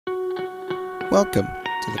Welcome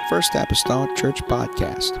to the First Apostolic Church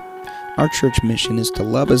Podcast. Our church mission is to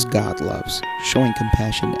love as God loves, showing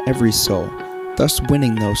compassion to every soul, thus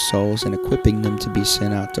winning those souls and equipping them to be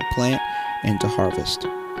sent out to plant and to harvest.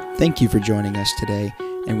 Thank you for joining us today,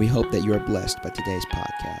 and we hope that you are blessed by today's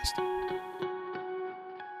podcast.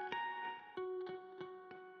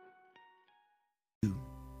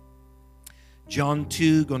 John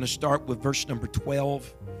 2, going to start with verse number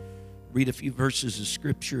 12. Read a few verses of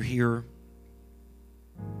scripture here.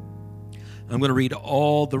 I'm going to read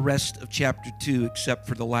all the rest of chapter 2 except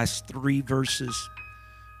for the last 3 verses.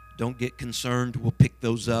 Don't get concerned. We'll pick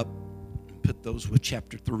those up and put those with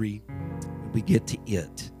chapter 3 when we get to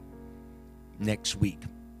it next week.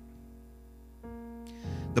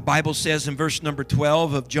 The Bible says in verse number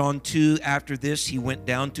 12 of John 2, after this he went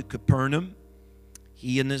down to Capernaum,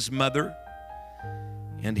 he and his mother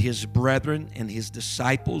and his brethren and his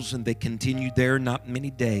disciples, and they continued there not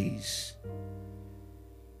many days.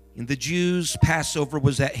 And the Jews' Passover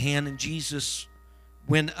was at hand, and Jesus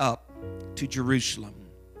went up to Jerusalem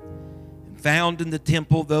and found in the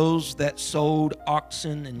temple those that sold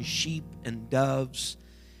oxen and sheep and doves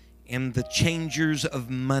and the changers of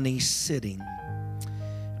money sitting.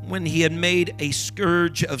 When he had made a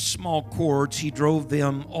scourge of small cords, he drove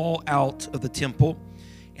them all out of the temple,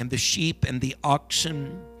 and the sheep and the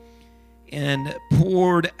oxen, and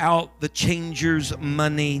poured out the changers'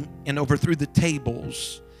 money and overthrew the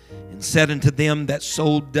tables, and said unto them that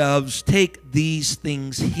sold doves, take these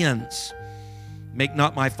things hence. Make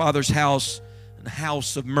not my Father's house a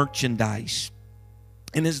house of merchandise.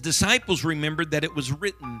 And his disciples remembered that it was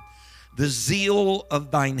written, the zeal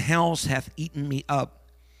of thine house hath eaten me up.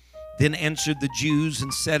 Then answered the Jews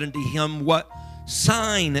and said unto him, what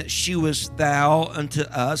sign shewest thou unto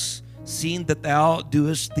us, seeing that thou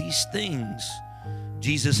doest these things?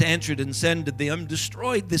 Jesus answered and said unto them,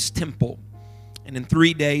 destroy this temple, and in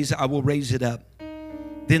 3 days I will raise it up.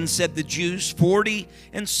 Then said the Jews,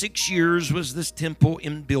 46 years was this temple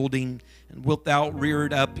in building, and wilt thou rear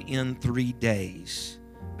it up in 3 days?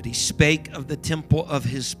 But he spake of the temple of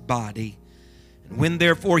his body. And when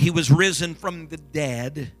therefore he was risen from the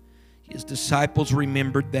dead, his disciples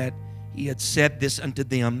remembered that he had said this unto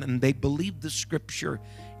them, and they believed the scripture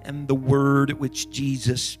and the word which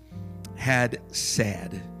Jesus had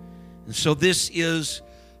said. And so this is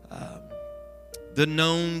the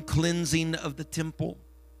known cleansing of the temple.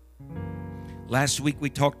 Last week we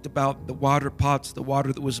talked about the water pots, the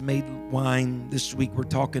water that was made wine. This week we're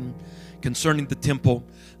talking concerning the temple.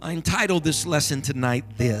 I entitled this lesson tonight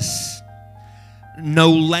this: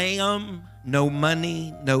 no lamb, no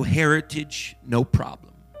money, no heritage, no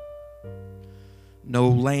problem. No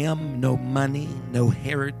lamb, no money, no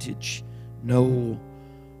heritage, no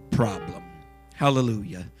problem.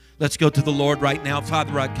 Hallelujah. Let's go to the Lord right now.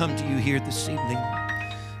 Father, I come to you here this evening.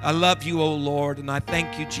 I love you, O Lord, and I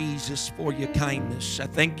thank you, Jesus, for your kindness. I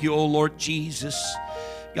thank you, O Lord Jesus,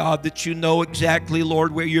 God, that you know exactly,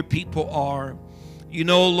 Lord, where your people are. You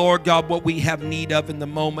know, Lord God, what we have need of in the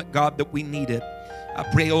moment, God, that we need it. I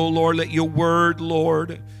pray, oh Lord, let your word,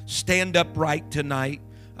 Lord, stand upright tonight.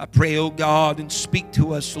 I pray, oh God, and speak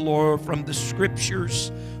to us, Lord, from the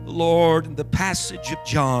scriptures, Lord, and the passage of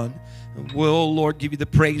John. And we'll, Lord, give you the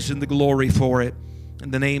praise and the glory for it.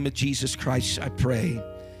 In the name of Jesus Christ, I pray.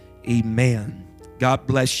 Amen. God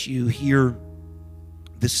bless you here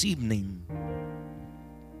this evening.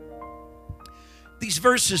 These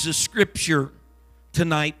verses of scripture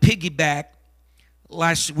tonight piggyback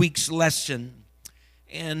last week's lesson,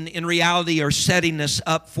 and in reality are setting us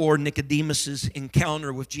up for Nicodemus's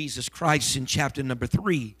encounter with Jesus Christ in chapter number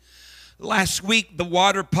 3. Last week, the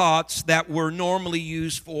water pots that were normally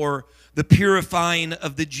used for the purifying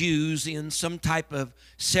of the Jews in some type of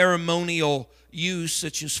ceremonial use,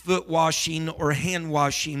 such as foot washing or hand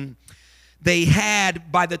washing, they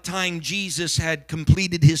had, by the time Jesus had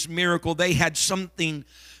completed his miracle, they had something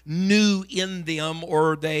new in them,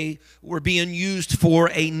 or they were being used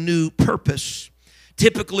for a new purpose.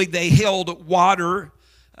 Typically, they held water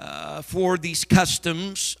for these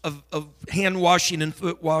customs of hand washing and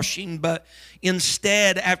foot washing, but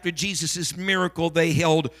instead, after Jesus' miracle, they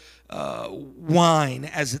held wine,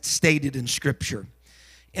 as it's stated in Scripture.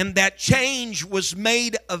 And that change was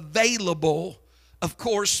made available, of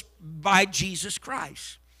course, by Jesus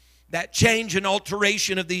Christ. that change and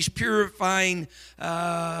alteration of these purifying,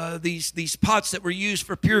 these pots that were used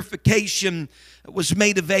for purification was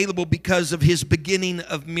made available because of his beginning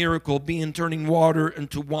of miracle, being turning water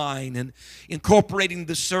into wine and incorporating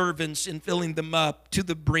the servants and filling them up to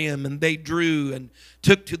the brim. And they drew and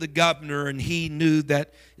took to the governor, and he knew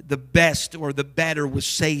that the best or the better was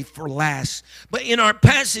saved for last. But in our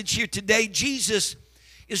passage here today, Jesus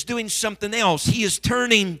is doing something else. He is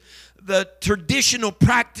turning the traditional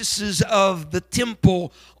practices of the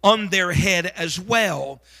temple on their head as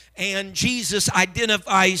well. And Jesus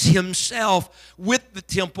identifies himself with the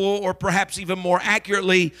temple, or perhaps even more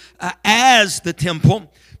accurately, as the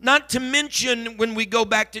temple. Not to mention, when we go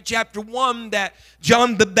back to chapter 1, that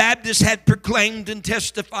John the Baptist had proclaimed and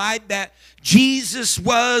testified that Jesus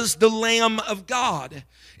was the Lamb of God.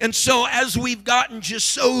 And so as we've gotten just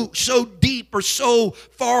so deep or so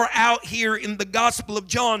far out here in the Gospel of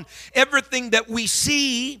John, everything that we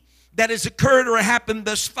see that has occurred or happened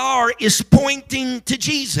thus far is pointing to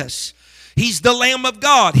Jesus. He's the Lamb of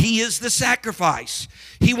God. He is the sacrifice.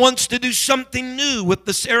 He wants to do something new with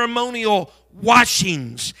the ceremonial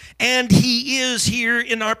washings. And he is here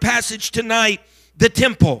in our passage tonight, the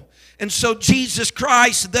temple. And so Jesus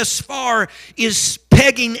Christ thus far is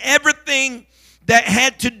pegging everything that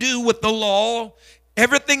had to do with the law,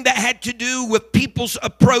 everything that had to do with people's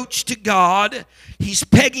approach to God. He's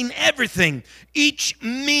pegging everything. Each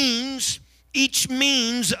means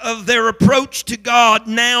of their approach to God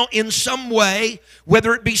now in some way,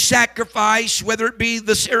 whether it be sacrifice, whether it be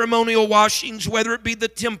the ceremonial washings, whether it be the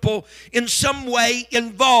temple, in some way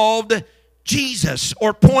involved Jesus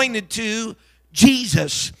or pointed to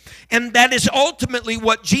Jesus. And that is ultimately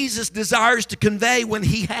what Jesus desires to convey when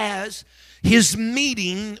he has his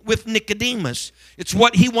meeting with Nicodemus. It's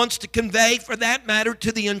what he wants to convey, for that matter,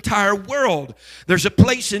 to the entire world. There's a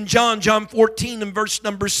place in John 14 and verse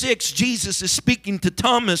number 6. Jesus is speaking to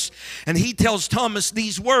Thomas, and he tells Thomas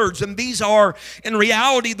these words. And these are, in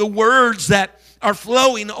reality, the words that are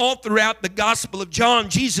flowing all throughout the Gospel of John.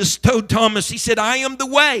 Jesus told Thomas, he said, I am the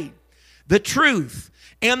way, the truth,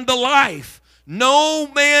 and the life. No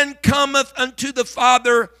man cometh unto the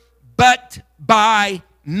Father but by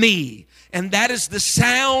me. And that is the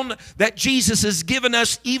sound that Jesus has given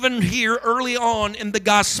us even here early on in the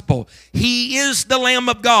gospel. He is the Lamb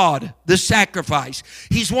of God, the sacrifice.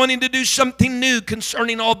 He's wanting to do something new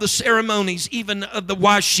concerning all the ceremonies, even of the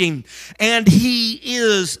washing. And he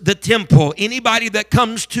is the temple. Anybody that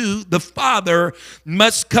comes to the Father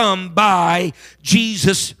must come by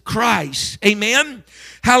Jesus Christ. Amen?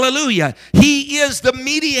 Hallelujah. He is the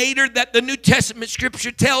mediator that the New Testament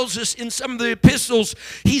scripture tells us in some of the epistles.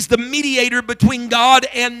 He's the mediator between God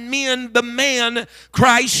and men, the man,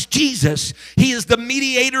 Christ Jesus. He is the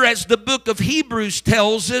mediator, as the book of Hebrews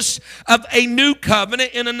tells us, of a new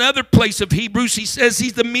covenant. In another place of Hebrews, he says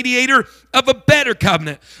he's the mediator of a better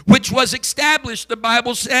covenant, which was established, the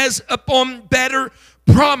Bible says, upon better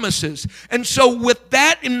promises. And so with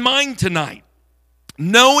that in mind tonight,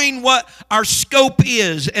 knowing what our scope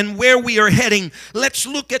is and where we are heading, let's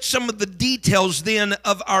look at some of the details then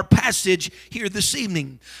of our passage here this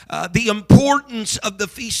evening. The importance of the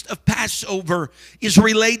Feast of Passover is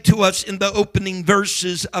relayed to us in the opening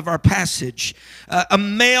verses of our passage. A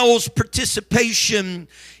male's participation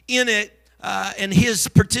in it and his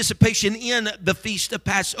participation in the Feast of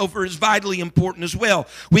Passover is vitally important as well.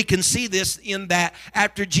 We can see this in that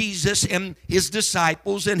after Jesus and his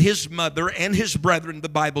disciples and his mother and his brethren, the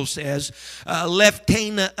Bible says, left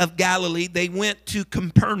Cana of Galilee, they went to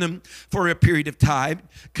Capernaum for a period of time.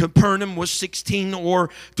 Capernaum was 16 or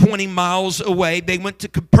 20 miles away. They went to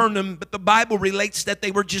Capernaum, but the Bible relates that they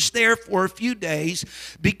were just there for a few days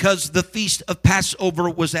because the Feast of Passover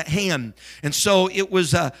was at hand. And so it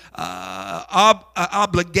was a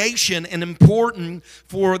obligation and important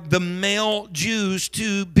for the male Jews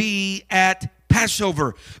to be at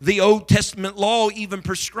Passover. The Old Testament law even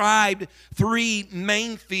prescribed 3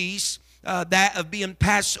 main feasts, that of being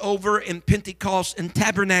Passover and Pentecost and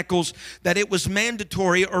Tabernacles, that it was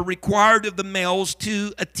mandatory or required of the males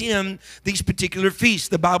to attend these particular feasts.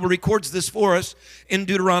 The Bible records this for us in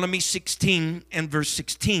Deuteronomy 16 and verse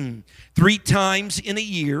 16. 3 times in a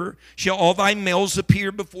year shall all thy males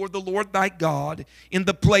appear before the Lord thy God in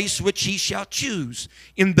the place which he shall choose,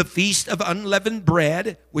 in the feast of unleavened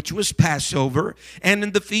bread, which was Passover, and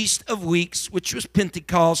in the feast of weeks, which was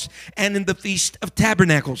Pentecost, and in the feast of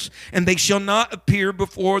tabernacles. And they shall not appear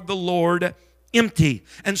before the Lord empty.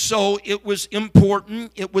 And so it was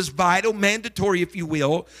important, it was vital, mandatory, if you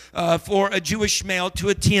will, for a Jewish male to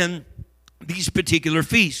attend these particular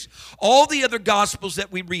feasts. All the other gospels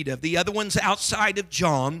that we read of, the other ones outside of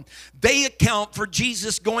John, they account for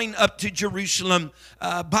Jesus going up to Jerusalem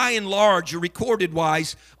by and large, or recorded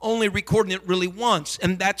wise, only recording it really once,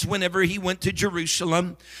 and that's whenever he went to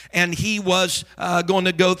Jerusalem and he was going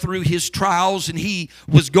to go through his trials, and he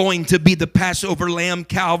was going to be the Passover lamb,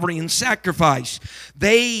 Calvary, and sacrifice.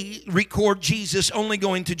 They record Jesus only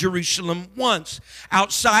going to Jerusalem once,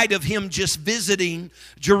 outside of him just visiting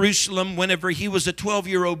Jerusalem whenever he was a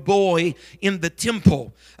 12-year-old boy in the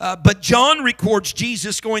temple. But John records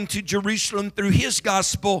Jesus going to Jerusalem through his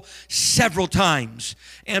gospel several times.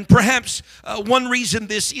 And perhaps one reason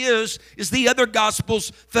this is the other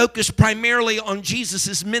gospels focus primarily on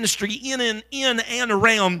Jesus' ministry in and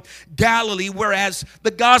around Galilee, whereas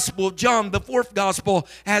the Gospel of John, the fourth gospel,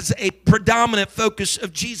 has a predominant focus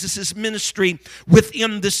of Jesus' ministry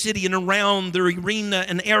within the city and around the arena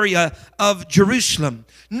and area of Jerusalem.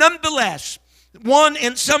 Nonetheless, one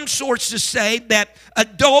and some sources say that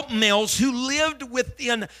adult males who lived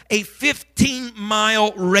within a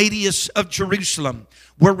 15-mile radius of Jerusalem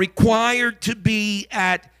were required to be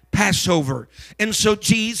at Passover. And so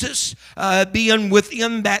Jesus, being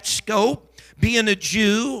within that scope, being a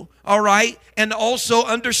Jew, all right, and also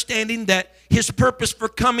understanding that his purpose for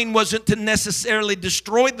coming wasn't to necessarily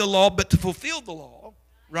destroy the law, but to fulfill the law,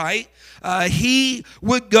 right? He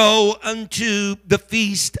would go unto the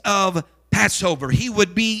feast of Passover. He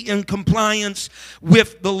would be in compliance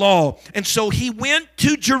with the law. And so he went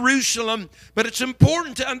to Jerusalem, but it's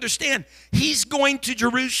important to understand he's going to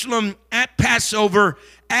Jerusalem at Passover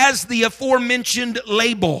as the aforementioned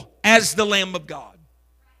label, as the Lamb of God.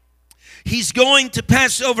 He's going to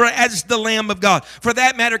Passover as the Lamb of God. For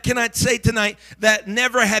that matter, can I say tonight that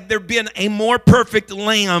never had there been a more perfect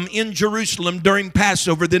lamb in Jerusalem during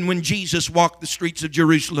Passover than when Jesus walked the streets of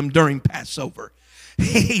Jerusalem during Passover.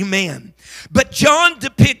 Amen. But John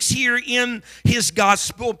depicts here in his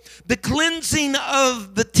gospel the cleansing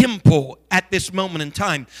of the temple at this moment in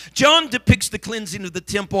time. John depicts the cleansing of the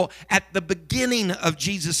temple at the beginning of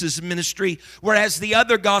Jesus' ministry, whereas the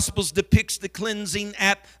other gospels depicts the cleansing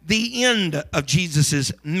at the end of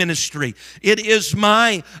Jesus' ministry. It is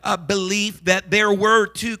my belief that there were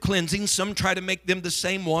two cleansings. Some try to make them the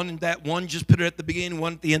same one, and that one just put it at the beginning,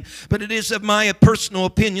 one at the end. But it is of my personal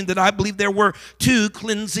opinion that I believe there were two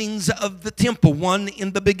cleansings of the temple, one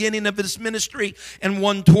in the beginning of his ministry and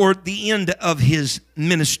one toward the end of his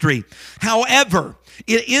ministry. However,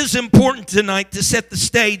 it is important tonight to set the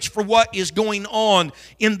stage for what is going on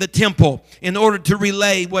in the temple in order to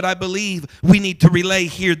relay what I believe we need to relay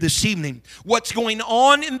here this evening. What's going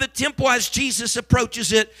on in the temple as Jesus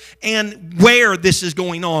approaches it, and where this is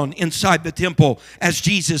going on inside the temple as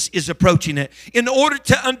Jesus is approaching it, in order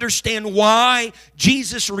to understand why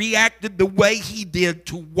Jesus reacted the way he did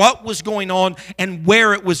to what was going on and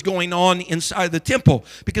where it was going on inside the temple.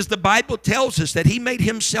 Because the Bible tells us that he made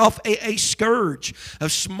himself a scourge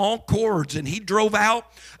of small cords, and he drove out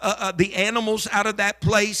the animals out of that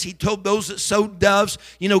place. He told those that sowed doves,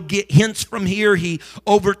 get hints from here. He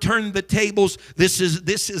overturned the tables. This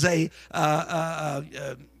is a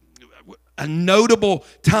notable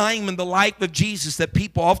time in the life of Jesus that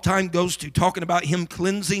people oftentimes goes to, talking about him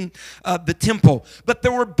cleansing the temple. But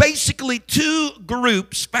there were basically two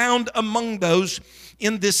groups found among those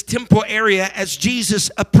in this temple area as Jesus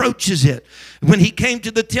approaches it. When he came to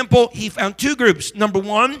the temple, he found two groups. Number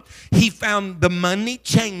one, he found the money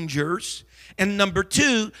changers. And number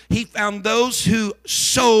two, he found those who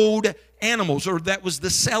sold animals, or that was the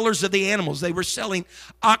sellers of the animals. They were selling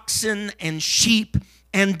oxen and sheep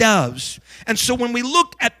and doves. And so when we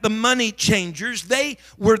look at the money changers, they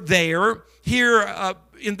were there here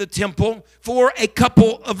in the temple for a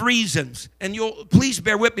couple of reasons. And you'll please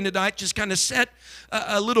bear with me tonight, just kind of set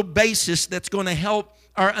a little basis that's going to help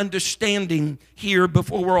our understanding here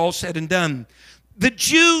before we're all said and done. The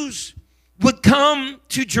Jews would come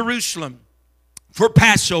to Jerusalem for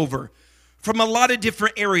Passover from a lot of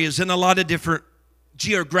different areas and a lot of different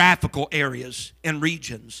geographical areas and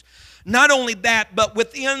regions. Not only that, but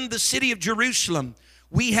within the city of Jerusalem,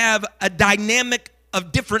 we have a dynamic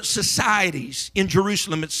of different societies in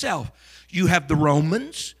Jerusalem itself. You have the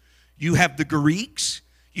Romans, you have the Greeks,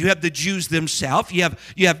 you have the Jews themselves. You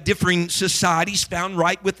have differing societies found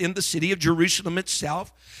right within the city of Jerusalem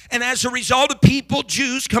itself. And as a result of people,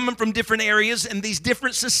 Jews coming from different areas and these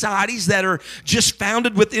different societies that are just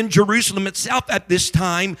founded within Jerusalem itself at this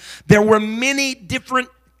time, there were many different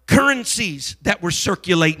currencies that were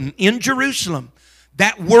circulating in Jerusalem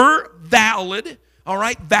that were valid, all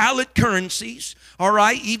right, valid currencies, all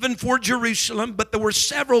right, even for Jerusalem, but there were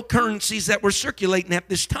several currencies that were circulating at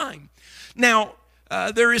this time. Now,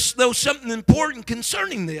 there is, though, something important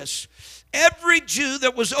concerning this. Every Jew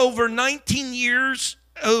that was over 19 years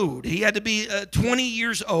old, he had to be 20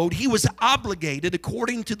 years old, he was obligated,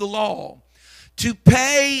 according to the law, to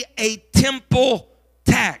pay a temple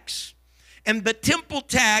tax. And the temple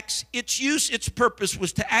tax, its purpose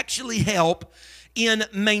was to actually help in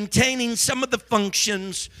maintaining some of the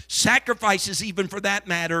functions, sacrifices even for that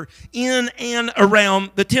matter, in and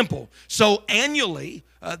around the temple. So annually,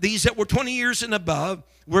 these that were 20 years and above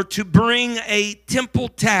were to bring a temple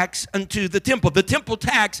tax unto the temple. The temple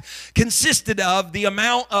tax consisted of the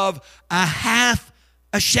amount of a half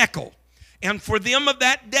a shekel. And for them of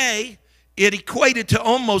that day, it equated to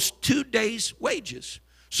almost 2 days' wages.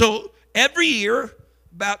 So every year,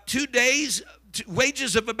 about 2 days,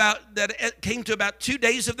 wages of about, that came to about 2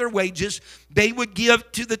 days of their wages, they would give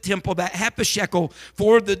to the temple, that half a shekel,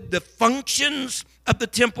 for the functions of the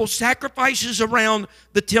temple, sacrifices around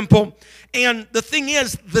the temple. And the thing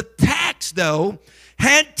is, the tax, though,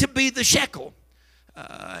 had to be the shekel.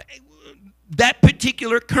 That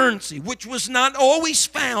particular currency, which was not always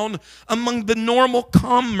found among the normal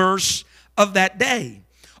commerce of that day.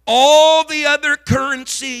 All the other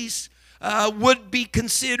currencies would be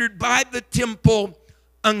considered by the temple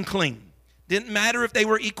unclean. Didn't matter if they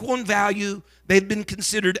were equal in value, they'd been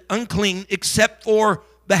considered unclean except for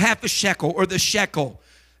the half a shekel or the shekel.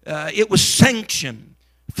 It was sanctioned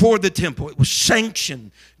for the temple. It was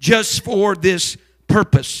sanctioned just for this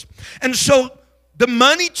purpose. And so the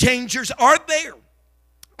money changers are there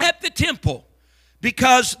at the temple,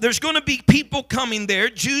 because there's going to be people coming there,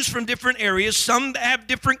 Jews from different areas, some have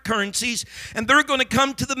different currencies, and they're going to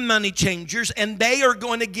come to the money changers, and they are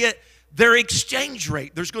going to get their exchange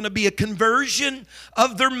rate. There's going to be a conversion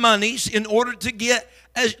of their monies in order to get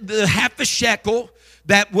the half a shekel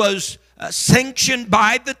that was sanctioned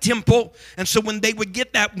by the temple. And so when they would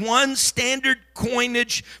get that one standard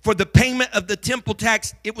coinage for the payment of the temple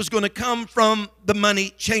tax, it was going to come from the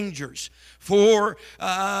money changers for,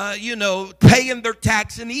 paying their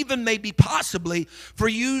tax, and even maybe possibly for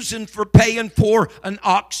paying for an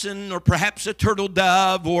oxen or perhaps a turtle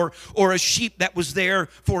dove or a sheep that was there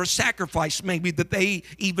for a sacrifice maybe that they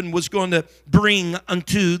even was going to bring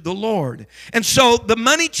unto the Lord. And so the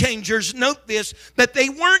money changers, note this, that they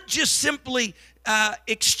weren't just simply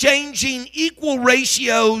exchanging equal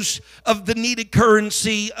ratios of the needed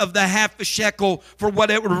currency of the half a shekel for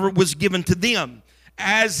whatever was given to them.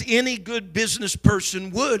 As any good business person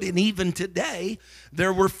would, and even today,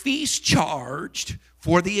 there were fees charged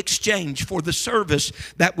for the exchange, for the service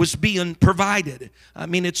that was being provided. I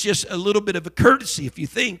mean, it's just a little bit of a courtesy. If you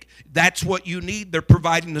think that's what you need, they're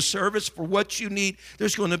providing the service for what you need,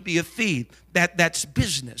 there's going to be a fee. That's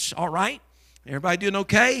business, all right? Everybody doing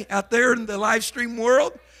okay out there in the live stream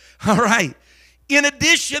world? All right. In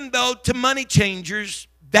addition, though, to money changers,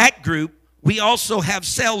 that group, we also have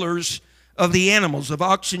sellers of the animals, of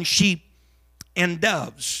oxen, sheep, and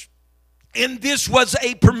doves. And this was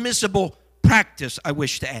a permissible practice, I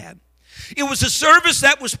wish to add. It was a service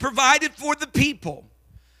that was provided for the people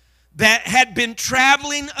that had been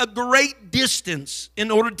traveling a great distance in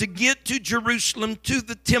order to get to Jerusalem, to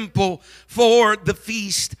the temple, for the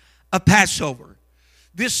feast of Passover.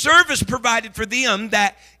 This service provided for them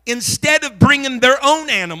that instead of bringing their own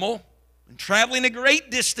animal and traveling a great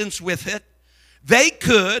distance with it, they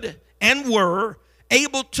could and were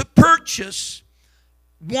able to purchase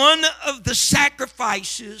one of the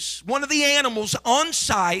sacrifices, one of the animals on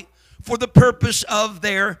site for the purpose of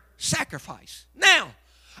their sacrifice. Now,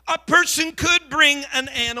 a person could bring an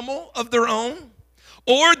animal of their own,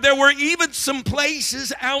 or there were even some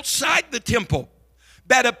places outside the temple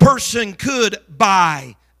that a person could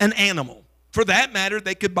buy an animal. For that matter,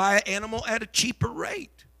 they could buy an animal at a cheaper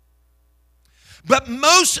rate. But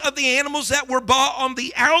most of the animals that were bought on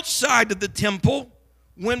the outside of the temple,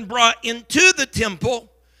 when brought into the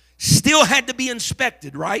temple, still had to be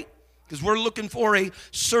inspected, right? Because we're looking for a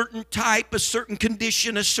certain type, a certain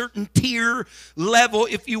condition, a certain tier level,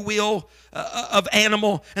 if you will, of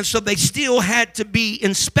animal. And so they still had to be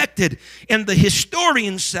inspected. And the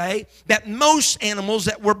historians say that most animals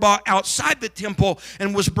that were bought outside the temple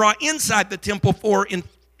and was brought inside the temple for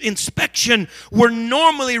inspection were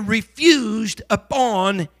normally refused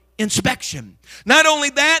upon inspection. Not only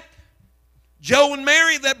that, Joe and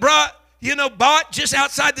Mary that bought just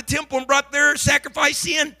outside the temple and brought their sacrifice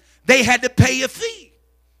in, they had to pay a fee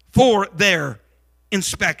for their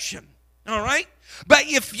inspection. All right? But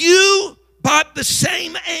if you bought the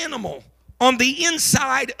same animal on the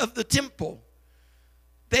inside of the temple,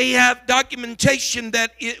 they have documentation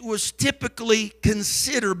that it was typically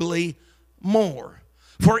considerably more.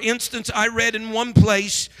 For instance, I read in one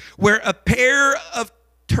place where a pair of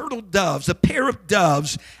turtle doves, a pair of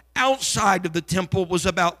doves outside of the temple was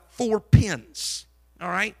about 4 pence. All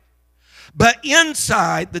right? But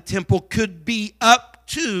inside the temple could be up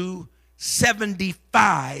to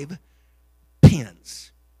 75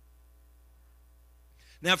 pence.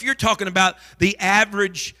 Now, if you're talking about the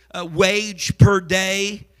average wage per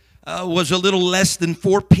day was a little less than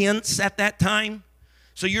 4 pence at that time.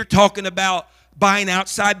 So you're talking about buying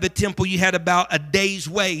outside the temple, you had about a day's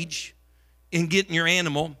wage in getting your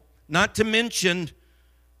animal. Not to mention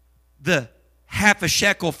the half a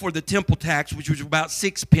shekel for the temple tax, which was about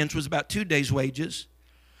 6 pence, was about 2 days' wages.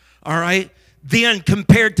 All right? Then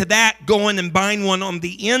compared to that, going and buying one on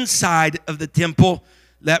the inside of the temple,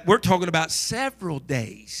 that we're talking about several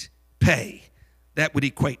days' pay that would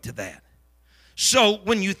equate to that. So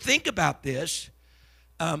when you think about this,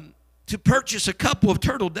 to purchase a couple of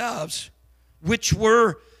turtle doves, which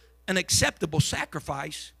were an acceptable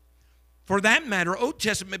sacrifice, for that matter, Old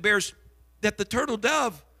Testament bears that the turtle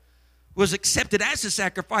dove was accepted as a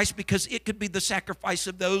sacrifice because it could be the sacrifice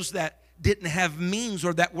of those that didn't have means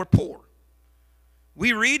or that were poor.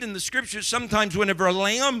 We read in the scriptures sometimes whenever a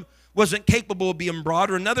lamb wasn't capable of being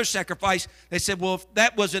brought or another sacrifice, they said, well, if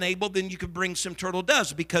that wasn't able, then you could bring some turtle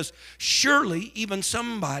doves, because surely even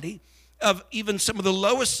somebody of even some of the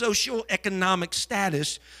lowest socioeconomic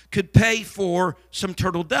status could pay for some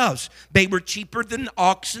turtle doves. They were cheaper than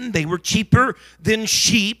oxen. They were cheaper than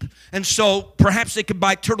sheep. And so perhaps they could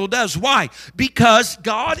buy turtle doves. Why? Because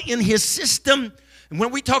God in his system, and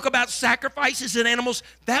when we talk about sacrifices and animals,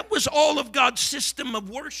 that was all of God's system of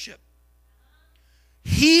worship.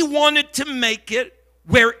 He wanted to make it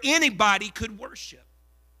where anybody could worship.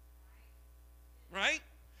 Right?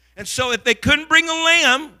 And so if they couldn't bring a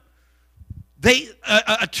lamb,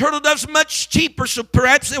 a turtle dove's much cheaper, so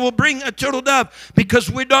perhaps they will bring a turtle dove, because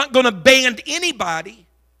we're not going to ban anybody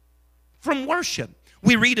from worship.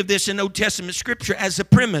 We read of this in Old Testament scripture as a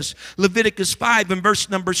premise. Leviticus 5 and verse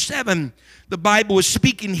number 7. The Bible is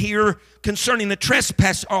speaking here concerning the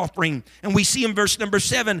trespass offering. And we see in verse number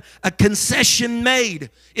 7, a concession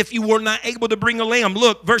made if you were not able to bring a lamb.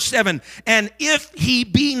 Look, verse 7. And if he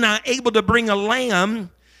be not able to bring a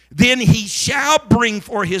lamb, then he shall bring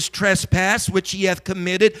for his trespass which he hath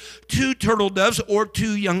committed 2 turtle doves or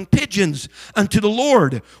 2 young pigeons unto the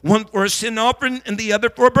Lord, one for a sin offering and the other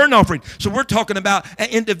for a burnt offering. So we're talking about an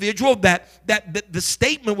individual that the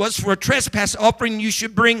statement was for a trespass offering you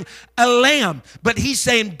should bring a lamb. But he's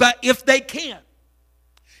saying, but if they can't,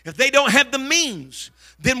 if they don't have the means,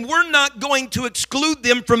 then we're not going to exclude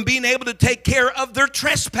them from being able to take care of their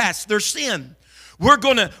trespass, their sin. We're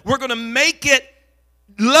gonna make it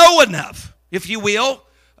low enough, if you will,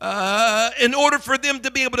 in order for them to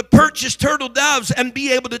be able to purchase turtle doves and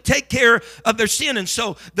be able to take care of their sin. And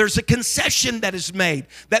so there's a concession that is made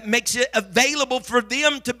that makes it available for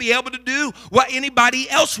them to be able to do what anybody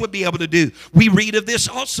else would be able to do. We read of this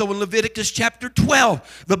also in Leviticus chapter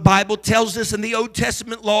 12. The Bible tells us in the Old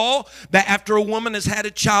Testament law that after a woman has had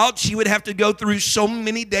a child, she would have to go through so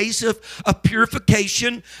many days of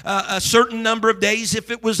purification, a certain number of days if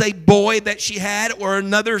it was a boy that she had, or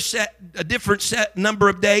a different set number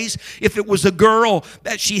of days if it was a girl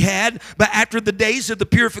that she had. But after the days of the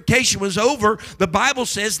purification was over, the Bible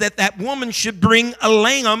says that that woman should bring a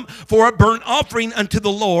lamb for a burnt offering unto the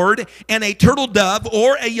Lord, and a turtle dove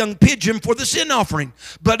or a young pigeon for the sin offering.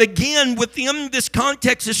 But again, within this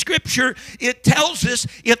context of scripture, it tells us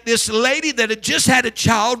if this lady that had just had a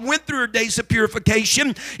child went through her days of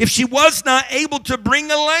purification, if she was not able to bring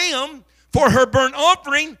a lamb for her burnt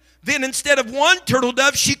offering, then instead of 1 turtle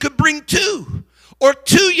dove, she could bring 2. Or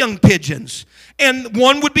 2 young pigeons. And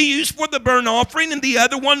one would be used for the burnt offering, and the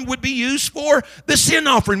other one would be used for the sin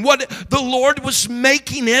offering. What the Lord was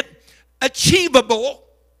making it achievable,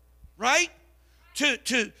 right?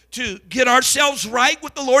 To get ourselves right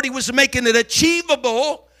with the Lord. He was making it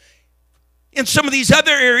achievable in some of these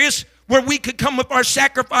other areas where we could come with our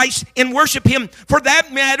sacrifice and worship him. For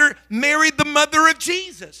that matter, Mary, the mother of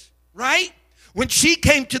Jesus, right? When she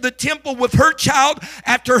came to the temple with her child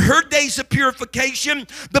after her days of purification,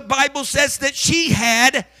 the Bible says that she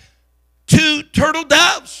had 2 turtle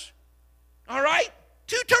doves. All right?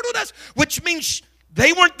 2 turtle doves, which means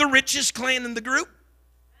they weren't the richest clan in the group,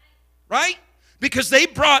 right? Because they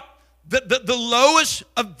brought the lowest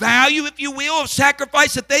of value, if you will, of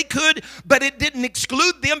sacrifice that they could, but it didn't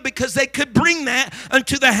exclude them because they could bring that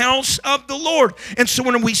unto the house of the Lord. And so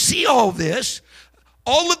when we see all this,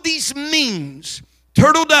 all of these means,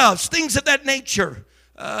 turtle doves, things of that nature,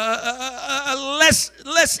 a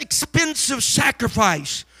less expensive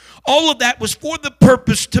sacrifice, All of that was for the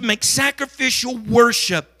purpose to make sacrificial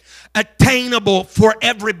worship attainable for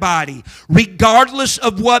everybody, regardless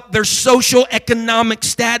of what their social economic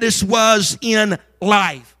status was in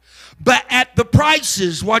life. But at the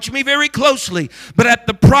prices, watch me very closely, but at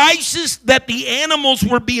the prices that the animals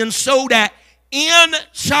were being sold at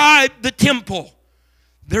inside the temple,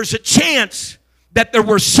 there's a chance that there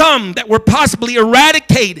were some that were possibly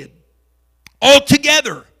eradicated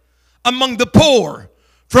altogether among the poor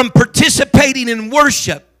from participating in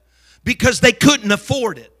worship because they couldn't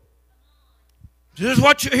afford it. Just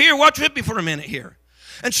watch with me for a minute here.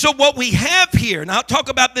 And so what we have here, and I'll talk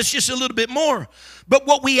about this just a little bit more, but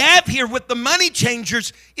what we have here with the money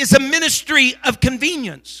changers is a ministry of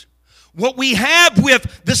convenience. What we have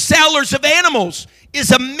with the sellers of animals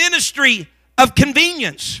is a ministry of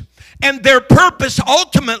convenience. And their purpose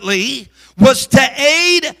ultimately was to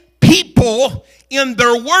aid people in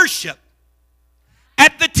their worship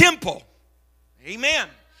at the temple. Amen.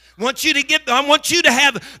 I want you to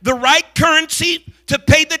have the right currency to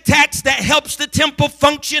pay the tax that helps the temple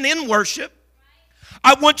function in worship.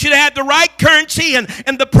 I want you to have the right currency and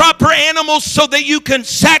the proper animals so that you can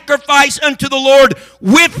sacrifice unto the Lord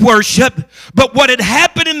with worship. But what had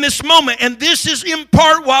happened in this moment, and this is in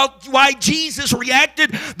part why Jesus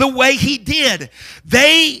reacted the way he did.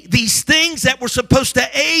 These things that were supposed to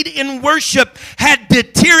aid in worship had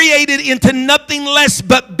deteriorated into nothing less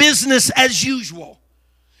but business as usual.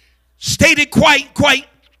 Stated quite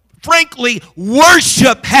frankly,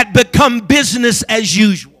 worship had become business as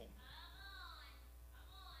usual.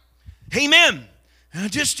 Amen.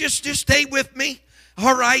 Just stay with me.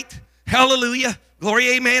 All right. Hallelujah.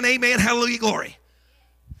 Glory. Amen. Amen. Hallelujah. Glory.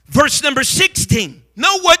 Verse number 16.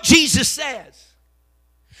 Know what Jesus says.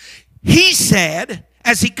 He said,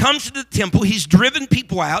 as he comes to the temple, he's driven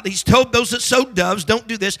people out. He's told those that sow doves, don't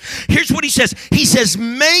do this. Here's what he says. He says,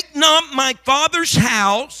 make not my Father's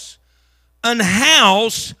house an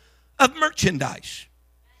house of merchandise.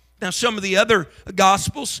 Now, some of the other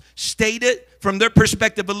Gospels state it from their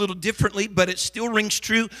perspective a little differently, but it still rings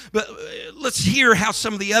true. But let's hear how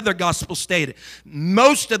some of the other Gospels state it.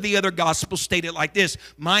 Most of the other Gospels state it like this: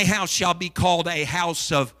 my house shall be called a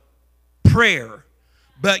house of prayer,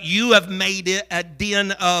 but you have made it a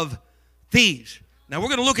den of thieves. Now, we're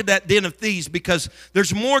going to look at that den of thieves because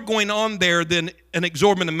there's more going on there than an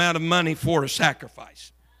exorbitant amount of money for a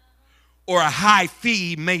sacrifice or a high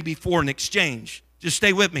fee maybe for an exchange. Just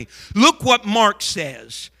stay with me. Look what Mark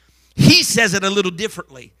says. He says it a little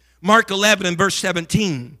differently. Mark 11 and verse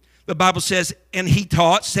 17. The Bible says, and he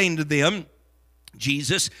taught, saying to them,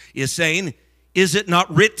 Jesus is saying, is it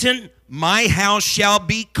not written, my house shall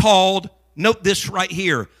be called, note this right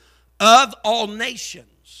here, of all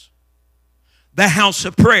nations, the house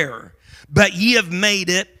of prayer, but ye have made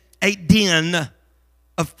it a den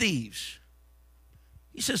of thieves.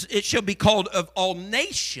 He says, it shall be called of all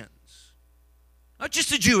nations. Not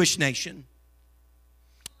just a Jewish nation.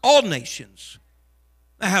 All nations.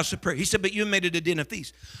 A house of prayer. He said, but you made it a den of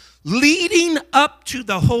thieves. Leading up to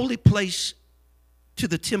the holy place, to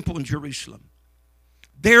the temple in Jerusalem,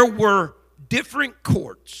 there were different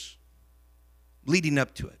courts leading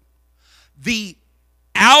up to it. The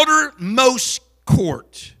outermost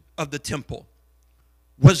court of the temple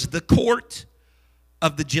was the court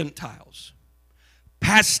of the Gentiles.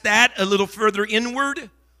 Past that, a little further inward,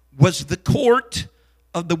 was the court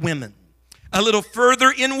of the women. A little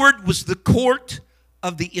further inward was the court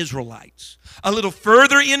of the Israelites. A little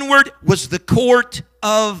further inward was the court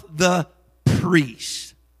of the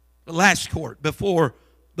priests. The last court before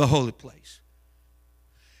the holy place.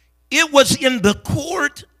 It was in the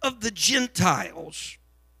court of the Gentiles,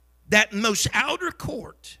 that most outer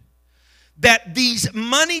court, that these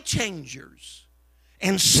money changers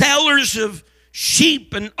and sellers of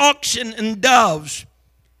sheep and oxen and doves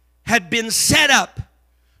had been set up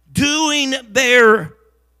doing their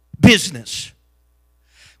business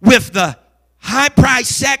with the high price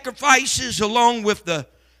sacrifices, along with the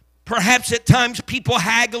perhaps at times people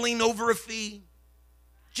haggling over a fee.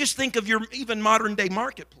 Just think of your even modern day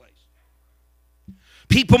marketplace.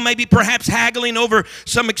 People maybe perhaps haggling over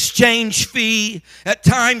some exchange fee. At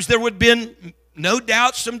times there would have been no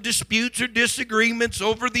doubt some disputes or disagreements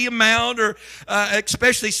over the amount, or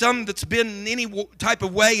especially some that's been in any type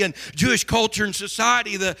of way in Jewish culture and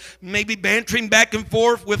society, the maybe bantering back and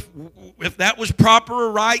forth with if that was proper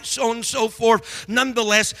or right, so on and so forth.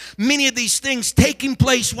 Nonetheless, many of these things taking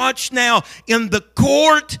place, watch now, in the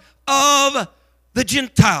court of the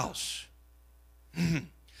Gentiles.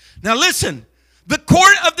 Now listen, the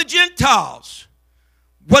court of the Gentiles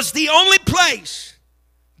was the only place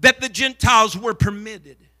that the Gentiles were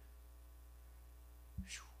permitted.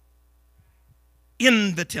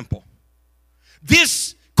 in the temple.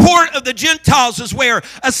 This court of the Gentiles is where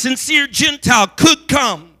a sincere Gentile could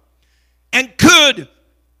come and could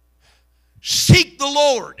seek the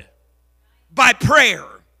Lord by prayer,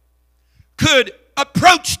 could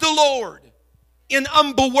approach the Lord in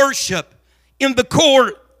humble worship in the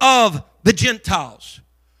court of the Gentiles.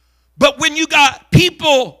 But when you got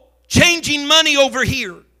people changing money over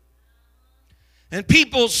here and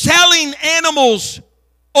people selling animals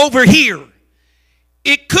over here,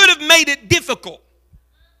 it could have made it difficult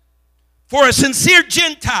for a sincere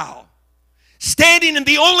Gentile standing in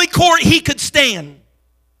the only court he could stand,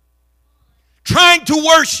 trying to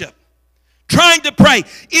worship, trying to pray.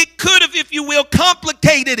 It could have, if you will,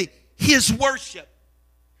 complicated his worship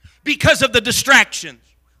because of the distractions.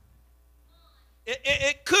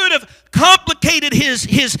 It could have complicated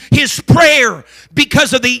his prayer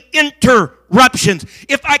because of the interruptions.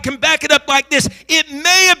 If I can back it up like this, it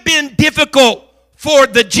may have been difficult for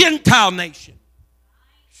the Gentile nation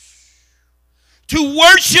to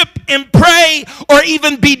worship and pray or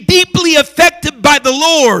even be deeply affected by the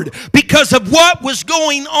Lord because of what was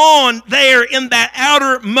going on there in that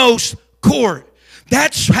outermost court.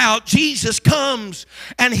 That's how Jesus comes,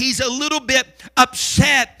 and he's a little bit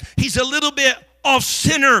upset. He's a little bit off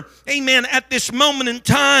center, amen, at this moment in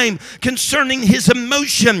time concerning his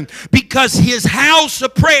emotion, because his house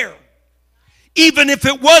of prayer, even if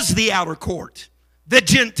it was the outer court, the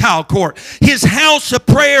Gentile court, his house of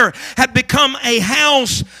prayer had become a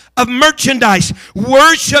house of merchandise.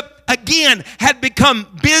 Worship, again, had become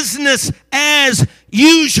business as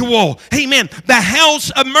usual. Amen. The house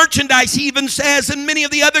of merchandise, he even says in many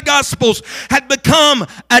of the other gospels, had become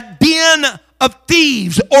a den of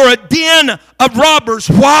thieves or a den of robbers.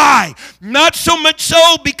 Why? Not so much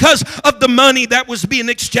so because of the money that was being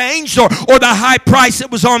exchanged or the high price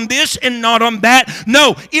that was on this and not on that.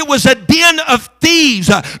 No, it was a den of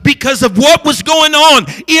thieves because of what was going on.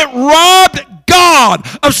 It robbed God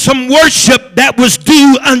of some worship that was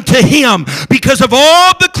due unto him because of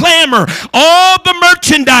all the clamor, all the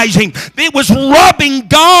merchandising. It was robbing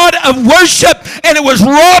God of worship, and it was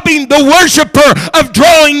robbing the worshiper of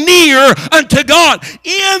drawing near unto God.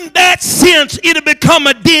 In that sense, it had become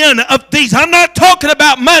a den of thieves. I'm not talking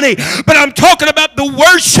about money, but I'm talking about the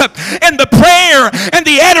worship and the prayer and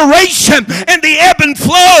the adoration and the ebb and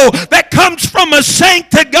flow that comes from a saint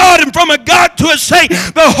to God and from a God to a saint.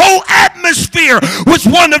 The whole atmosphere was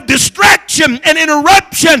one of distraction and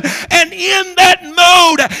interruption, and in that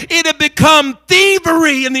mode it had become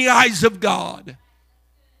thievery in the eyes of God.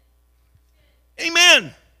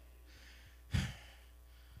 Amen.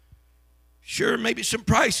 Sure, maybe some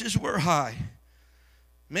prices were high.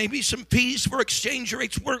 Maybe some fees for exchange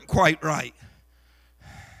rates weren't quite right.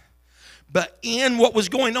 But in what was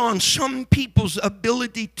going on, some people's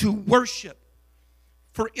ability to worship,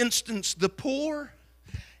 for instance, the poor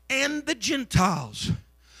and the Gentiles,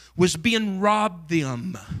 was being robbed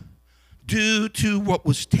them due to what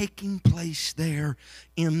was taking place there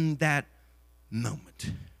in that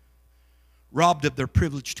moment. Robbed of their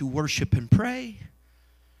privilege to worship and pray,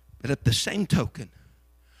 but at the same token,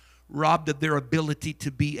 robbed of their ability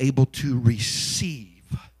to be able to receive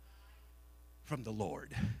from the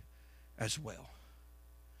Lord as well.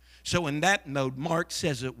 So in that mode, Mark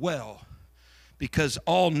says it well, because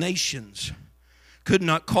all nations could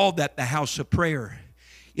not call that the house of prayer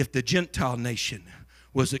if the Gentile nation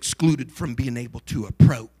was excluded from being able to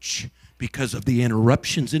approach because of the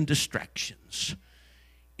interruptions and distractions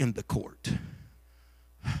in the court.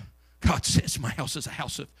 God says my house is a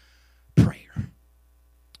house of prayer.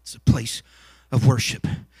 It's a place of worship.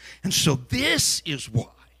 And so this is why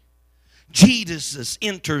Jesus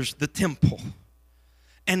enters the temple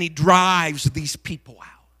and he drives these people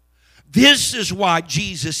out. This is why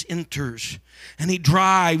Jesus enters and he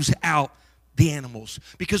drives out the animals.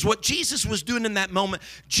 Because what Jesus was doing in that moment,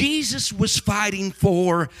 Jesus was fighting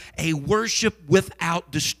for a worship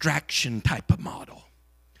without distraction type of model.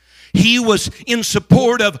 He was in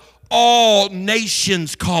support of all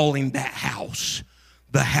nations calling that house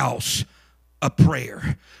the house of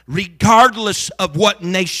prayer, regardless of what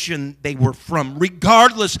nation they were from,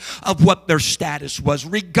 regardless of what their status was,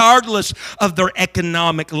 regardless of their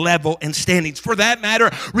economic level and standings, for that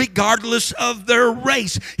matter, regardless of their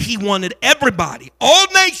race. He wanted everybody, all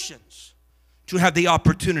nations, to have the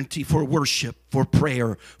opportunity for worship, for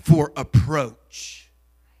prayer, for approach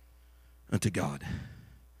unto God.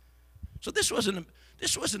 So this wasn't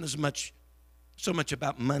so much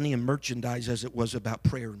about money and merchandise as it was about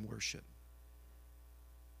prayer and worship.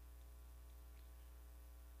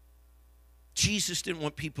 Jesus didn't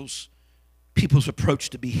want people's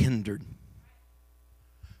approach to be hindered.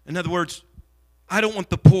 In other words, I don't want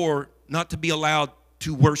the poor not to be allowed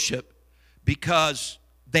to worship because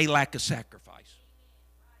they lack a sacrifice.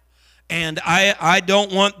 And I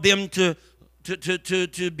don't want them to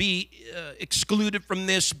be excluded from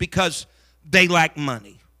this because they lack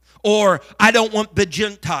money. Or I don't want the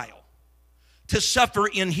Gentile to suffer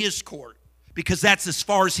in his court because that's as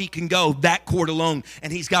far as he can go, that court alone.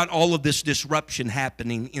 And he's got all of this disruption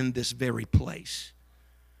happening in this very place.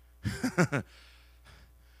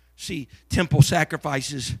 See, temple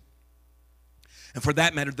sacrifices, and for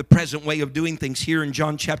that matter, the present way of doing things here in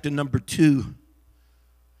John chapter number 2,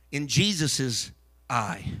 in Jesus'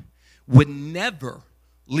 eye, would never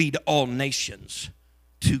lead all nations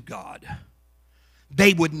to God.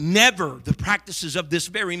 They would never, the practices of this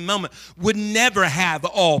very moment, would never have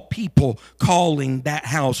all people calling that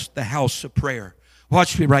house the house of prayer.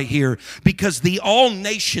 Watch me right here. Because the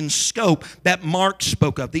all-nation scope that Mark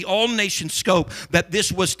spoke of, the all-nation scope that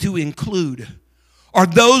this was to include, are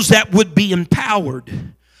those that would be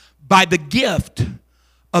empowered by the gift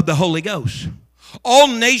of the Holy Ghost. All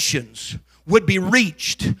nations would be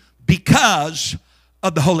reached because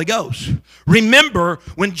of the Holy Ghost. Remember,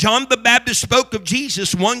 when John the Baptist spoke of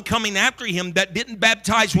Jesus, one coming after him that didn't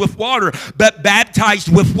baptize with water, but baptized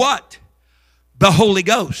with what? The Holy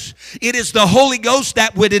Ghost. It is the Holy Ghost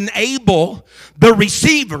that would enable the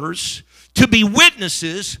receivers to be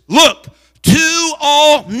witnesses, look, to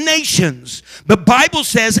all nations. The Bible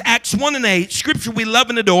says, Acts 1:8, scripture we love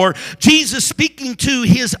and adore, Jesus speaking to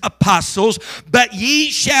his apostles, but ye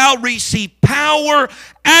shall receive power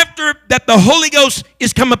after that the Holy Ghost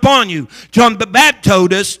is come upon you. John the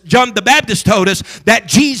Baptist told us that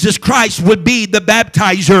Jesus Christ would be the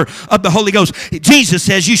baptizer of the Holy Ghost. Jesus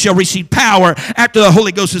says, you shall receive power after the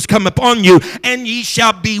Holy Ghost has come upon you, and ye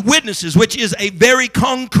shall be witnesses, which is a very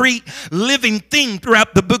concrete living thing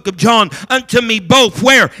throughout the book of John. Unto me both,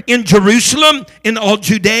 where? In Jerusalem, in all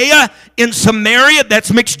Judea, in Samaria,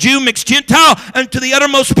 that's mixed Jew, mixed Gentile, unto the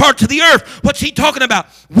uttermost parts of the earth. What's he talking about?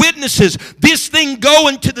 Witnesses. This thing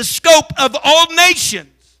going to the scope of all nations.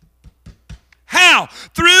 How?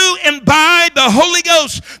 Through and by the Holy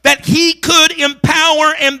Ghost that he could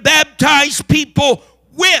empower and baptize people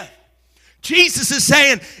with. Jesus is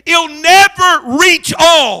saying, it'll never reach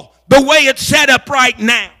all the way it's set up right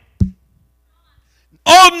now.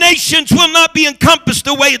 All nations will not be encompassed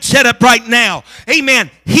the way it's set up right now. Amen.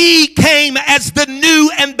 He came as the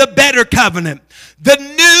new and the better covenant. The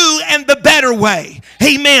new and the better way.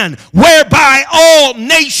 Amen. Whereby all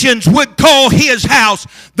nations would call his house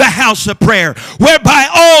the house of prayer. Whereby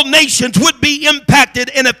all nations would be impacted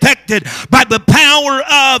and affected by the power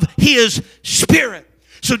of his Spirit.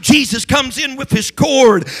 So Jesus comes in with his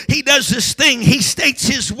cord. He does this thing. He states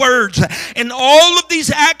his words. And all of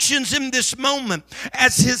these actions in this moment,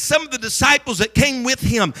 as some of the disciples that came with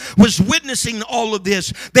him was witnessing all of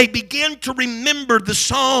this, they began to remember the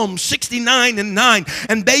Psalm 69:9.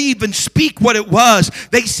 And they even speak what it was.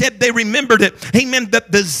 They said they remembered it. Amen.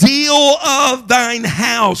 That the zeal of thine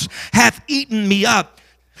house hath eaten me up.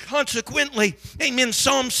 Consequently, amen,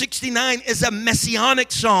 Psalm 69 is a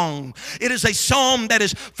messianic song. It is a psalm that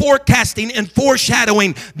is forecasting and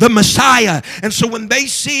foreshadowing the Messiah. And so when they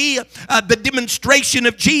see the demonstration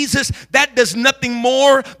of Jesus, that does nothing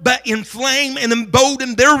more but inflame and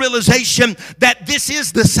embolden their realization that this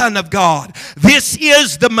is the Son of God. This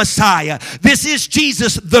is the Messiah. This is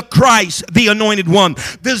Jesus the Christ, the Anointed One.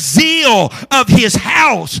 The zeal of his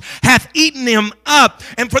house hath eaten him up.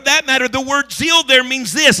 And for that matter, the word zeal there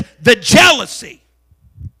means this: the jealousy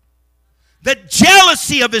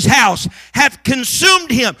of his house hath consumed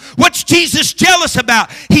him. What's Jesus jealous about?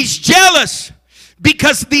 He's jealous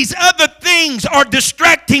because these other things are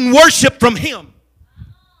distracting worship from him.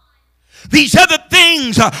 These other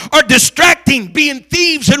things are distracting, being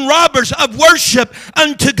thieves and robbers of worship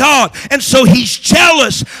unto God. And so he's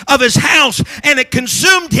jealous of his house, and it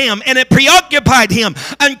consumed him and it preoccupied him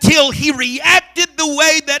until he reacted the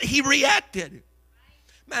way that he reacted.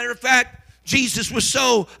 Matter of fact, Jesus was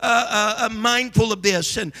so mindful of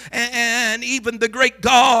this, and even the great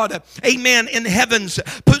God, amen, in heavens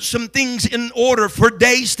put some things in order for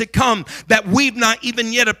days to come that we've not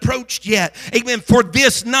even yet approached yet. Amen. For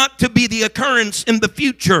this not to be the occurrence in the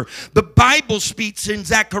future. The Bible speaks in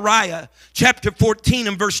Zechariah chapter 14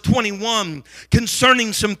 and verse 21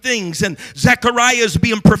 concerning some things, and Zechariah is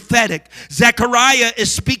being prophetic. Zechariah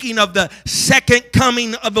is speaking of the second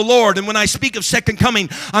coming of the Lord, and when I speak of second coming,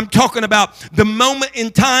 I'm talking about the moment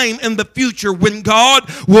in time in the future when God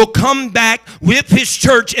will come back with His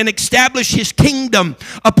church and establish His kingdom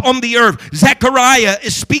upon the earth. Zechariah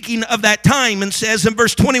is speaking of that time and says in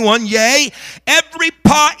verse 21, yea, every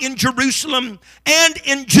pot in Jerusalem and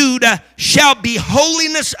in Judah shall be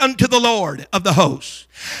holiness unto the Lord of the hosts.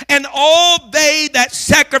 And all they that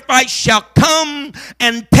sacrifice shall come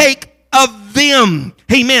and take of them.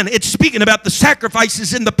 Amen. It's speaking about the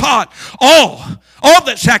sacrifices in the pot. All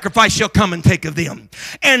that sacrifice shall come and take of them,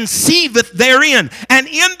 and sieveth therein. And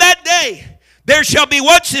in that day there shall be,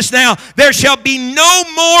 watch this now, there shall be no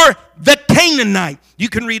more the Canaanite. You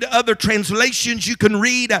can read other translations. You can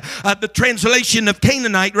read the translation of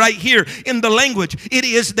Canaanite right here in the language. It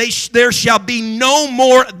is, there shall be no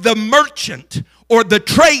more the merchant or the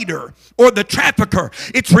trader or the trafficker.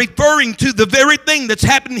 It's referring to the very thing that's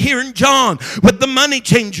happened here in John with the money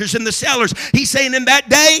changers and the sellers. He's saying in that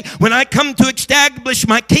day when I come to establish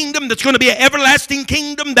my kingdom that's going to be an everlasting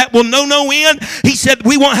kingdom that will know no end, he said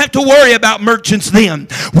we won't have to worry about merchants then.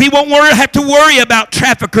 We won't have to worry about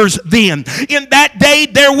traffickers then. In that day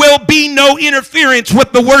there will be no interference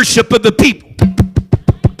with the worship of the people.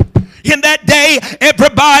 In that day,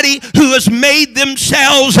 everybody who has made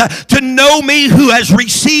themselves to know me, who has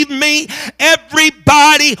received me,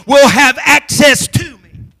 everybody will have access to me.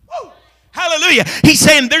 Woo! Hallelujah. He's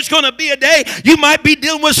saying there's going to be a day you might be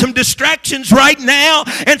dealing with some distractions right now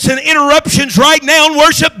and some interruptions right now in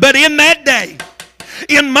worship, but in that day,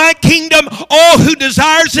 in my kingdom, all who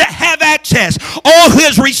desires it have access. All who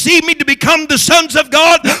has received me to become the sons of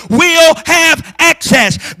God will have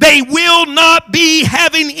access. They will not be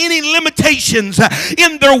having any limitations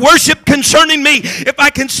in their worship concerning me. If I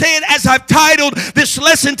can say it as I've titled this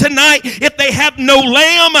lesson tonight, if they have no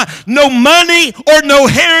lamb, no money, or no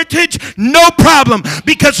heritage, no problem.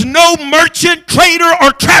 Because no merchant, trader,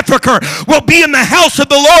 or trafficker will be in the house of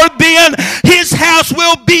the Lord then. His house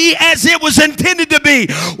will be as it was intended to be.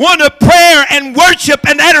 One of prayer and worship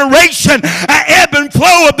and adoration, an ebb and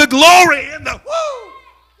flow of the glory in the woo,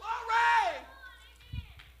 glory.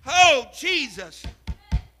 Oh, Jesus.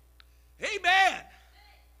 Amen.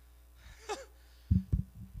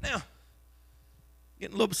 Now,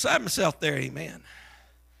 getting a little beside myself there, amen.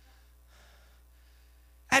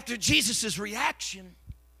 After Jesus' reaction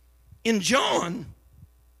in John,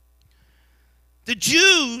 the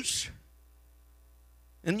Jews,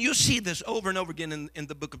 and you'll see this over and over again in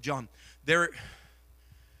the book of John.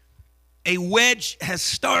 A wedge has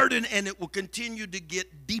started and it will continue to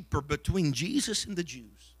get deeper between Jesus and the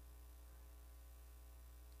Jews.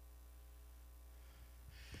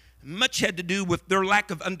 Much had to do with their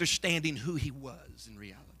lack of understanding who he was in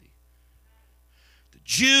reality. The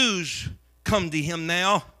Jews come to him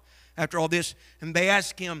now after all this and they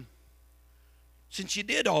ask him, since you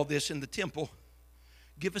did all this in the temple,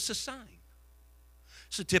 give us a sign.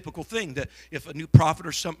 It's a typical thing that if a new prophet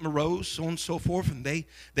or something arose, so on and so forth, and they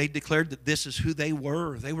declared that this is who they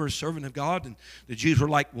were a servant of God, and the Jews were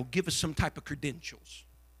like, well, give us some type of credentials,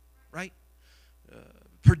 right?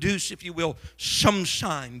 Produce, if you will, some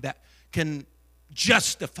sign that can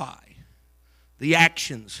justify the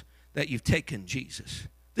actions that you've taken, Jesus.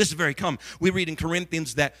 This is very common. We read in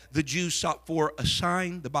Corinthians that the Jews sought for a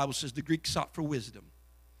sign. The Bible says the Greeks sought for wisdom.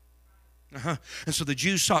 And so the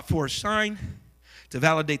Jews sought for a sign to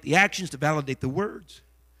validate the actions, to validate the words.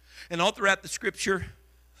 And all throughout the Scripture,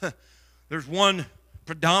 there's one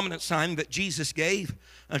predominant sign that Jesus gave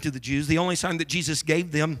unto the Jews. The only sign that Jesus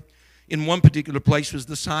gave them in one particular place was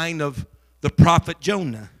the sign of the prophet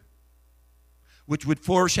Jonah, which would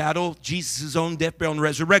foreshadow Jesus' own death, burial, and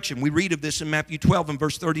resurrection. We read of this in Matthew 12 and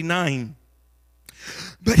verse 39.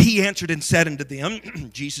 But he answered and said unto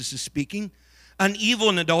them, Jesus is speaking, an evil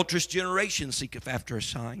and adulterous generation seeketh after a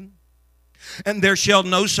sign. And there shall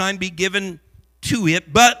no sign be given to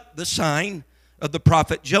it but the sign of the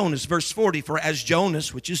prophet Jonas. Verse 40, for as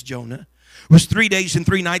Jonas, which is Jonah, was 3 days and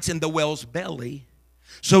 3 nights in the whale's belly,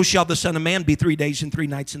 so shall the Son of Man be 3 days and 3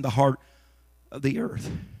 nights in the heart of the earth.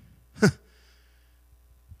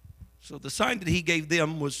 So the sign that he gave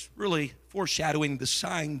them was really foreshadowing the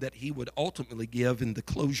sign that he would ultimately give in the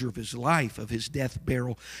closure of his life, of his death,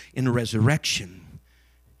 burial, and resurrection.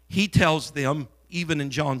 He tells them, even in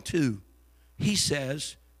John 2, he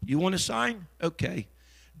says, you want a sign? Okay.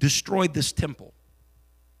 Destroy this temple.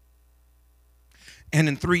 And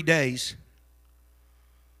in 3 days,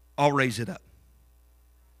 I'll raise it up.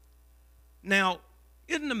 Now,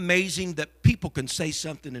 isn't it amazing that people can say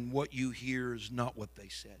something and what you hear is not what they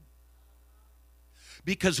said?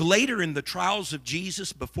 Because later in the trials of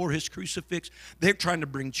Jesus before his crucifix, they're trying to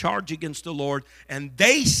bring charge against the Lord, and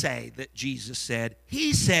they say that Jesus said,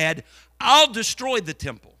 he said, I'll destroy the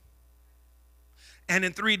temple. And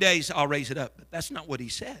in 3 days, I'll raise it up. But that's not what he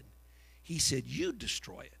said. He said, you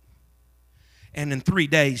destroy it. And in 3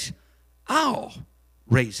 days, I'll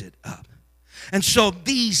raise it up. And so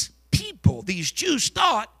these people, these Jews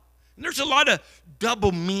thought, and there's a lot of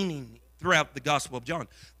double meaning throughout the Gospel of John.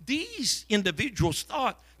 These individuals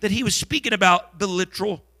thought that he was speaking about the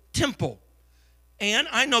literal temple. And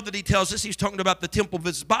I know that he tells us he's talking about the temple of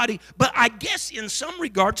his body, but I guess in some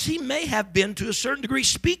regards he may have been to a certain degree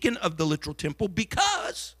speaking of the literal temple,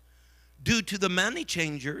 because due to the money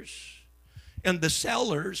changers and the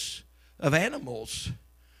sellers of animals,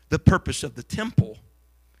 the purpose of the temple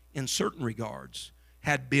in certain regards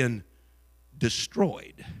had been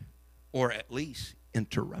destroyed, or at least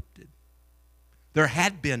interrupted. There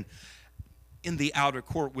had been in the outer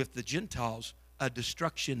court with the Gentiles a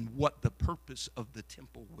destruction what the purpose of the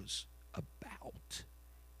temple was about.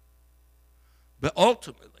 But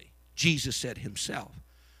ultimately, Jesus said himself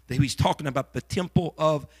that he's talking about the temple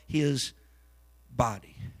of his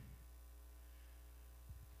body.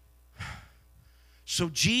 So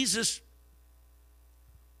Jesus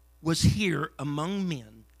was here among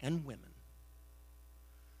men and women.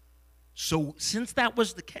 So since that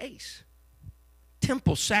was the case,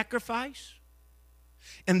 temple sacrifice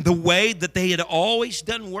and the way that they had always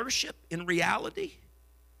done worship in reality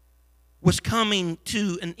was coming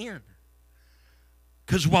to an end.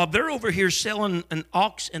 Because while they're over here selling an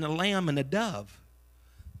ox and a lamb and a dove,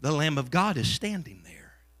 the Lamb of God is standing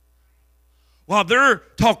there. While they're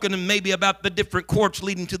talking maybe about the different courts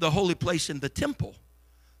leading to the holy place in the temple,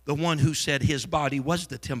 the one who said his body was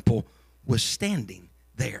the temple was standing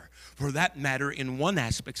there. For that matter, in one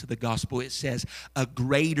aspect of the gospel, it says a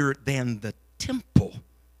greater than the temple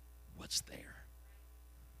was there.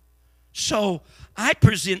 So I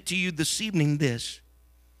present to you this evening this.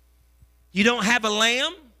 You don't have a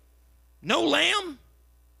lamb? No lamb?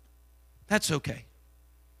 That's okay.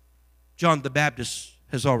 John the Baptist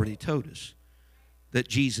has already told us that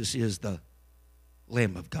Jesus is the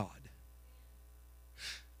Lamb of God.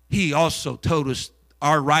 He also told us,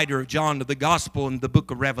 our writer of John of the Gospel in the book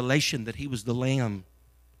of Revelation, that he was the Lamb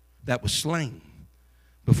that was slain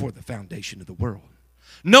before the foundation of the world.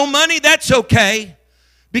 No money, that's okay,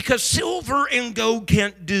 because silver and gold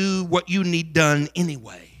can't do what you need done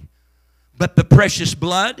anyway. But the precious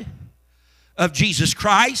blood of Jesus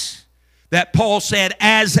Christ, that Paul said,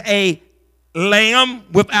 as a lamb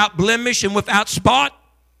without blemish and without spot,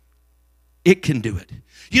 it can do it.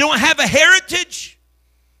 You don't have a heritage?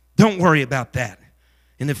 Don't worry about that.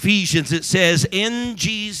 In Ephesians it says, in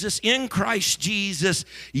Jesus, in Christ Jesus,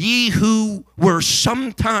 ye who were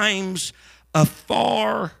sometimes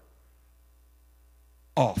afar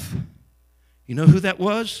off. You know who that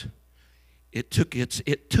was? It took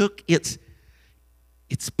its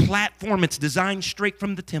platform, its design straight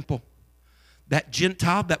from the temple. That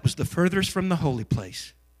Gentile that was the furthest from the holy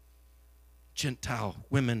place. Gentile,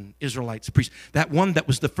 women, Israelites, priests. That one that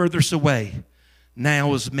was the furthest away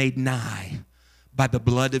now is made nigh by the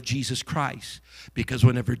blood of Jesus Christ. Because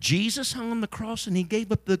whenever Jesus hung on the cross and he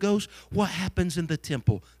gave up the ghost, what happens in the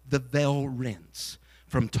temple? The veil rents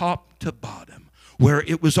from top to bottom. Where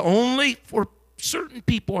it was only for certain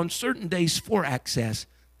people on certain days for access,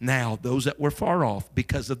 now those that were far off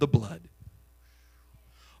because of the blood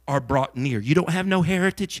are brought near. You don't have no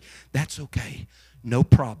heritage? That's okay. No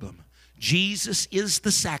problem. Jesus is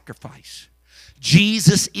the sacrifice.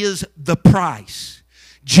 Jesus is the price.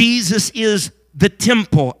 Jesus is the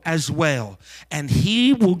temple as well. And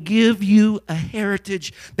he will give you a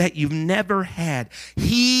heritage that you've never had.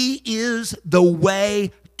 He is the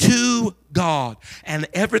way to God. And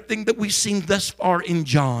everything that we've seen thus far in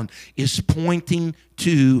John is pointing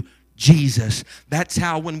to Jesus. That's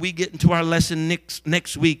how when we get into our lesson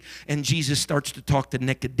next week and Jesus starts to talk to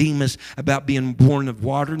Nicodemus about being born of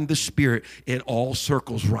water and the Spirit, it all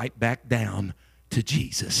circles right back down to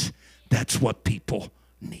Jesus. That's what people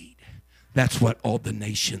need. That's what all the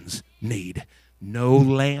nations need. No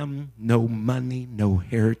lamb, no money, no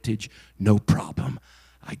heritage, no problem.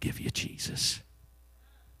 I give you Jesus.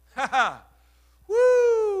 Ha ha.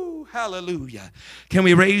 Woo! Hallelujah. Can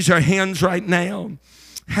we raise our hands right now?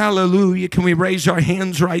 Hallelujah. Can we raise our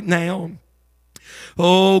hands right now?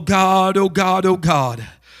 Oh God, oh God, oh God.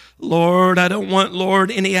 Lord, I don't want,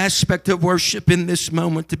 Lord, any aspect of worship in this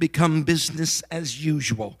moment to become business as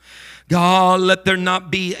usual. God, let there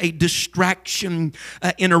not be a distraction,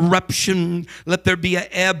 interruption. Let there be an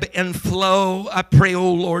ebb and flow. I pray,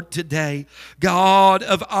 oh Lord, today, God,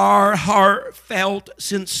 of our heartfelt,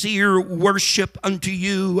 sincere worship unto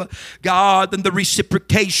you, God, and the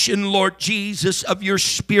reciprocation, Lord Jesus, of your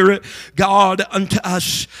Spirit, God, unto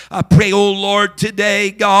us. I pray, oh Lord,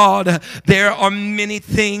 today, God, there are many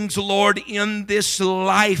things, Lord, in this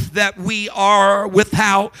life that we are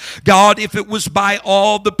without. God, if it was by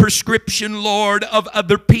all the prescription, Lord, of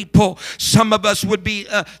other people, some of us would be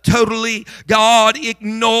totally, God,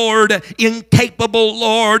 ignored, incapable,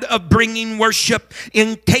 Lord, of bringing worship,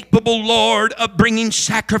 incapable, Lord, of bringing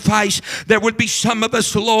sacrifice. There would be some of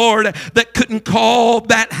us, Lord, that couldn't call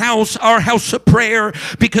that house our house of prayer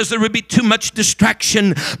because there would be too much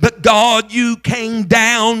distraction. But God, you came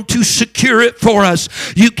down to secure it for us.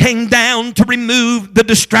 You came down to remove the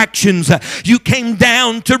distractions. You came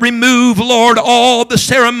down to remove, Lord, all the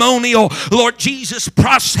ceremonial, Lord Jesus,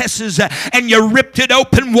 processes, and you ripped it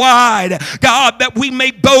open wide, God, that we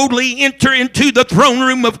may boldly enter into the throne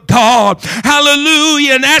room of God.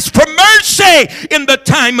 Hallelujah. And ask for mercy in the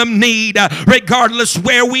time of need, regardless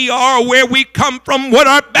where we are, where we come from, what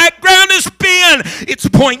our background has been. It's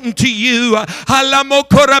pointing to you.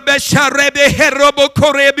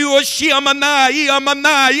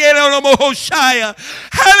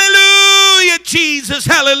 Hallelujah, Jesus.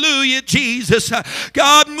 Hallelujah, Jesus.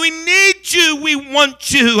 God, we need you. We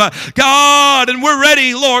want you, God, and we're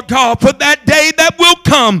ready, Lord God, for that day that will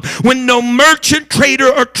come when no merchant, trader,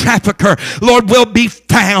 or trafficker, Lord, will be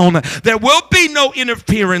found. There will be no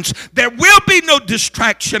interference. There will be no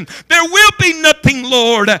distraction. There will be nothing,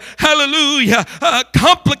 Lord, hallelujah,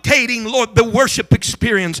 complicating, Lord, the worship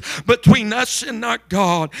experience between us and our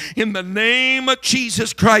God. In the name of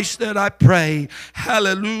Jesus Christ that I pray.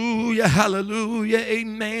 Hallelujah, hallelujah,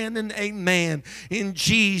 amen and amen. In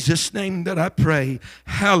Jesus' name that I pray.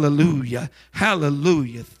 Hallelujah,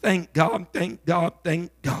 hallelujah. Thank God, thank God,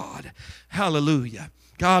 thank God. Hallelujah.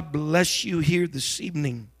 God bless you here this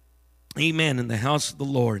evening. Amen. In the house of the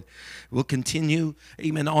Lord. We'll continue,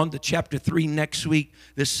 amen, on to chapter 3 next week.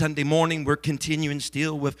 This Sunday morning, we're continuing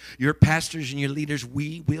still with your pastors and your leaders.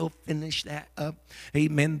 We will finish that up,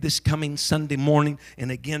 amen, this coming Sunday morning.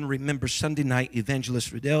 And again, remember, Sunday night,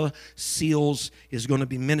 Evangelist Riddell Seals is going to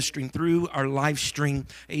be ministering through our live stream,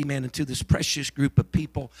 amen, and to this precious group of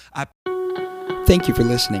people. Thank you for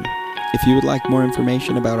listening. If you would like more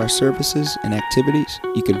information about our services and activities,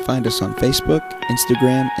 you can find us on Facebook,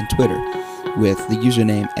 Instagram, and Twitter with the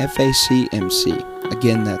username FACMC.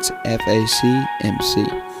 Again, that's FACMC.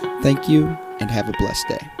 Thank you, and have a blessed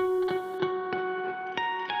day.